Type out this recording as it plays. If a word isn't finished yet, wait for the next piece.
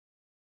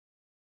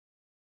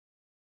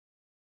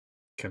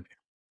Come here.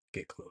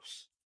 Get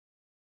close.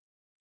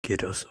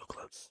 Get oh so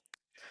close.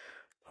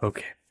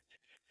 Okay.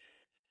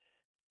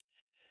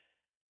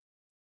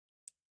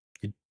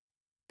 You,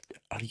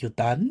 are you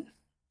done?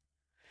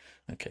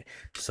 Okay.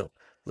 So,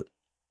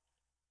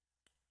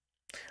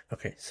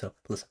 okay. So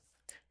listen.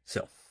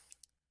 So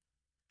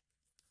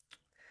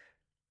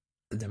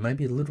there might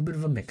be a little bit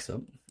of a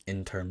mix-up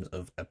in terms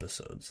of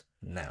episodes.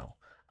 Now,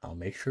 I'll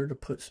make sure to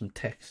put some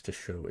text to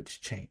show it's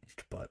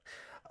changed, but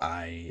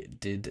I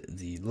did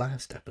the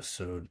last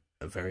episode,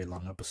 a very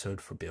long episode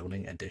for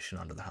building addition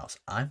onto the house.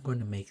 I'm going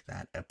to make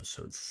that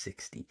episode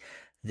 60.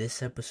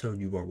 This episode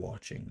you are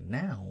watching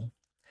now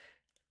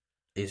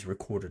is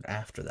recorded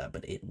after that,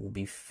 but it will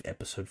be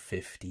episode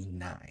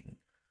 59.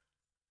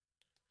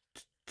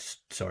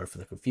 Sorry for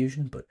the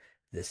confusion, but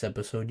this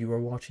episode you are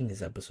watching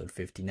is episode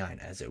 59,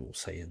 as it will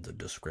say in the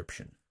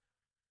description.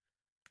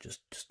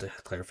 Just a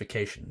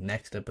clarification.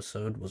 Next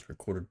episode was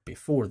recorded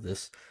before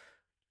this,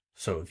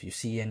 so if you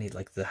see any,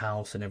 like the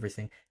house and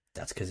everything,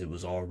 that's because it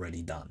was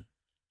already done.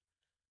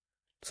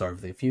 Sorry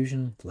for the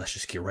confusion. Let's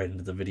just get right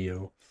into the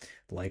video.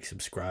 Like,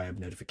 subscribe,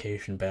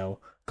 notification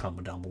bell,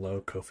 comment down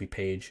below, Ko-fi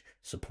page,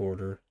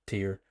 supporter,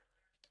 tier.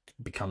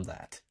 Become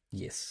that.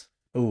 Yes.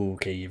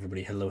 Okay,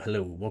 everybody, hello,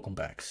 welcome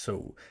back.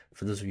 So,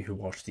 for those of you who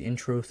watched the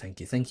intro, thank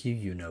you,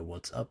 you know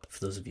what's up. For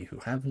those of you who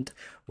haven't,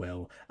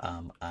 well,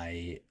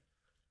 I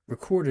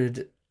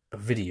recorded a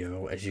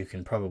video, as you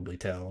can probably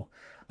tell.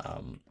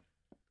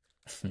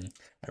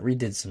 I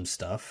redid some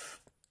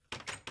stuff,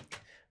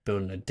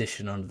 built an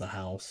addition onto the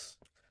house.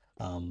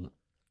 I'll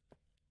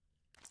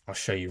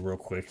show you real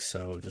quick.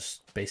 So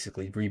just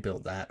basically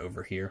rebuilt that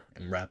over here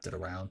and wrapped it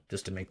around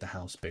just to make the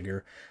house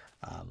bigger.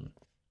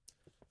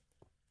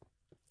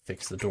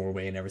 Fix the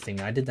doorway and everything.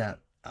 I did that.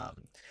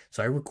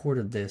 So I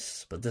recorded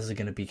this, but this is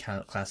going to be kind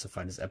of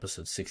classified as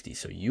episode 60.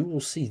 So you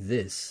will see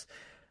this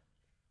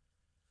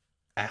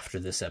after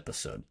this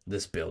episode,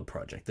 this build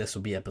project. This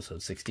will be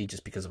episode 60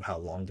 just because of how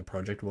long the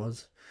project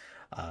was.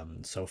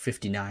 So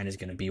 59 is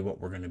going to be what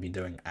we're going to be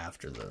doing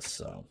after this.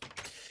 So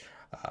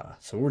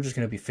we're just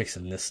going to be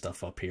fixing this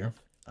stuff up here.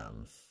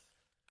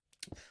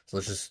 So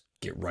let's just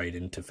get right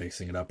into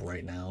fixing it up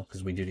right now,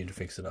 because we do need to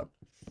fix it up.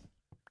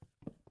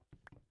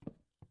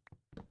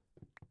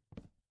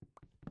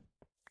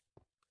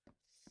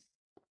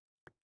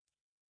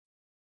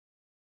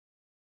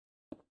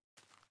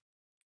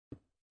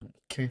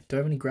 Okay, do I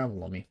have any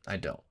gravel on me? I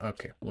don't.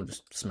 Okay, we'll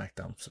just smack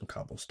down some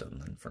cobblestone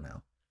then for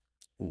now.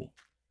 Ooh.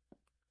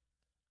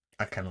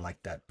 I kind of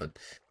like that, but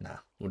nah,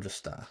 we'll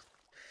just,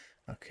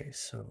 okay,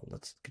 so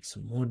let's get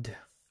some wood.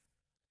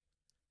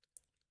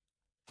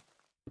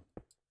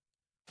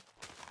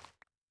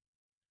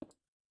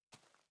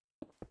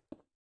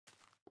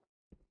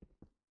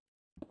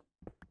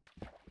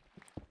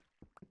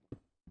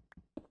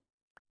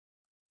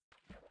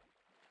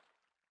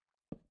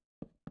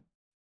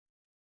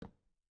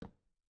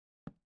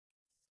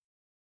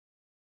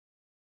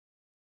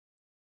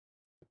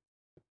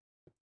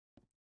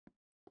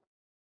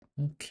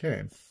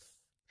 Okay. I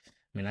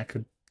mean, I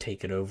could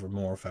take it over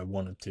more if I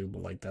wanted to,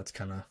 but like that's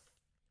kind of...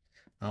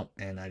 Oh,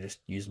 and I just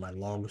used my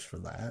logs for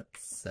that,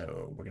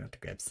 so we're gonna have to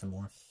grab some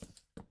more.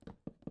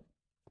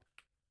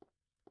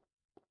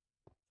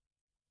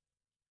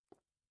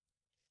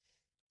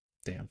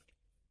 Damn.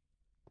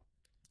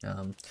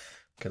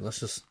 Okay,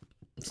 let's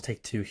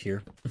take 2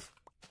 here.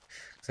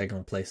 So I can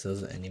replace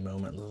those at any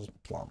moment. Let's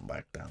just plop them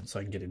back down so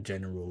I can get a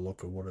general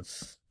look of what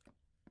it's...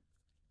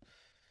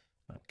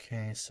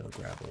 Okay, so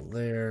gravel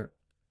there.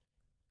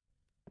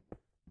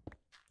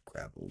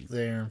 Gravel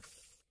there.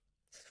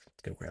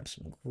 Let's go grab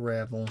some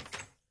gravel.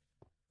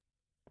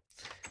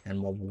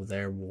 And while we're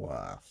there, we'll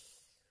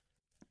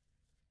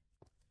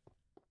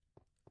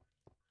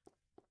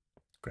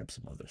grab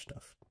some other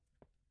stuff.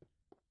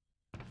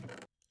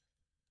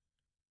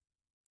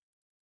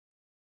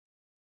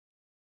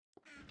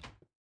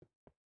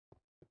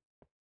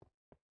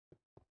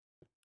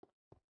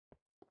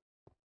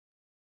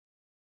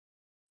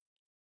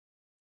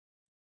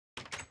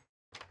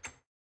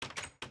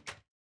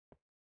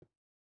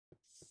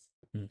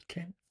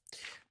 Okay,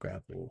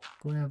 gravel,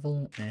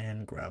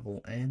 and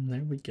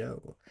there we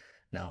go.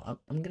 Now,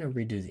 I'm gonna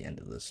redo the end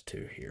of this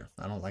too here.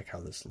 I don't like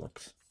how this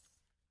looks.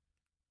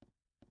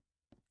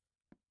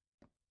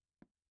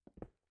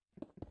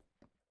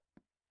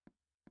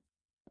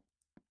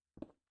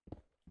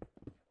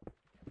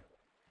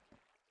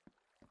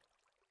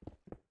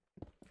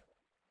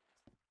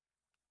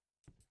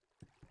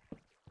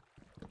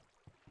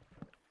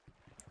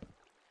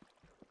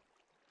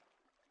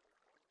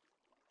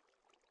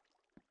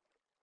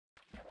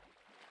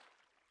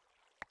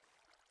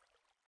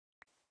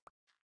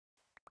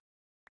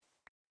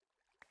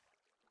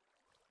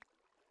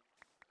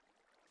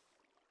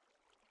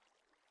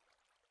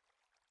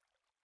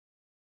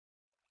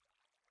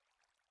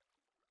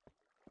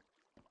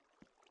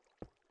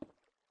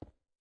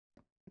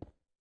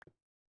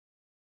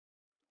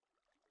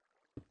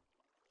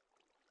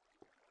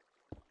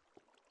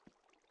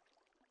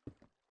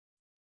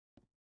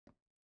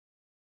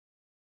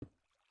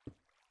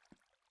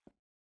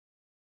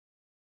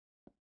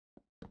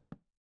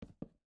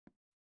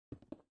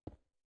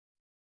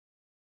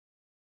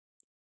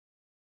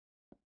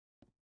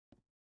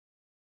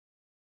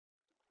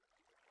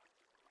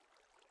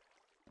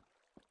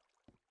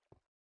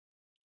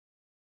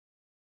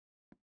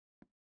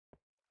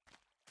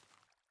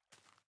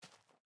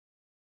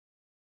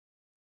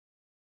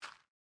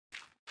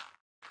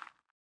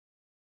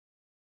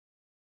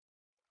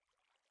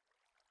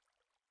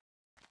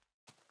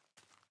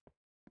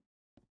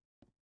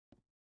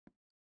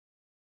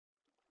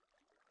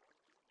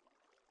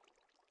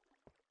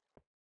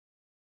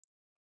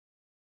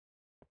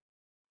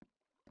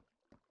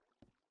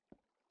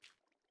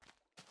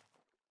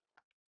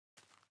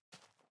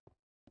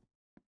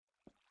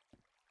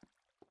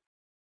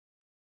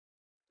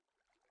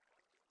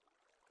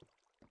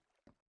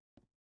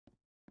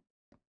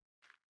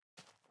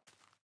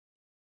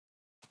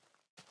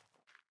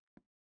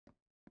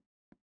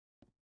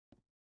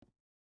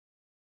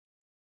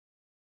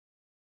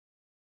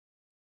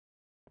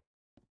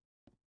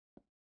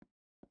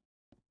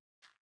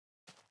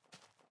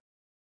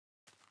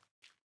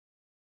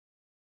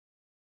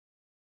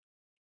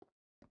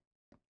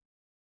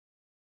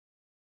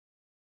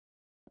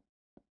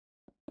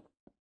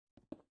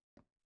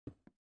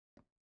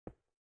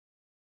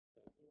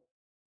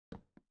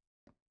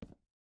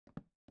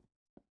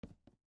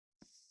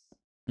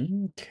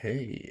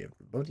 Okay,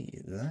 everybody,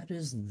 that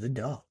is the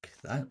dock.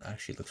 That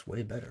actually looks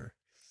way better.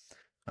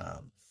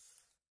 Um,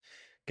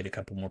 get a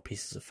couple more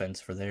pieces of fence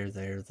for there.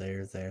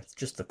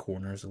 Just the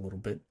corners a little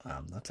bit.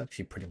 That's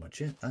actually pretty much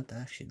it. That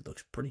actually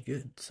looks pretty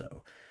good.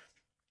 So,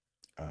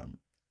 um,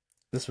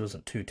 this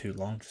wasn't too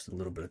long. Just a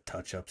little bit of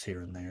touch-ups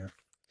here and there.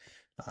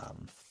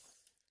 Um,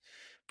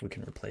 we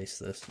can replace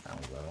this now,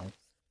 though.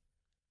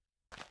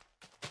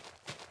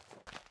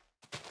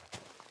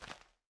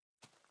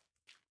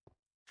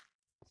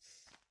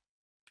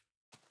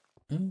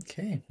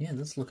 Okay, yeah,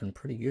 that's looking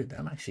pretty good.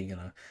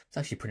 It's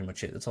actually pretty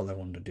much it. That's all I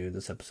wanted to do.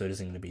 This episode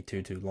isn't going to be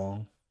too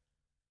long.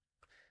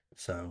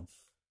 So,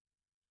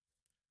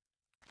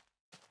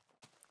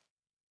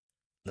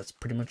 that's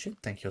pretty much it.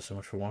 Thank you all so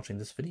much for watching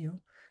this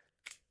video.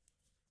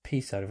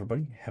 Peace out,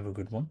 everybody. Have a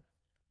good one.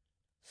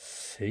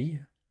 See ya.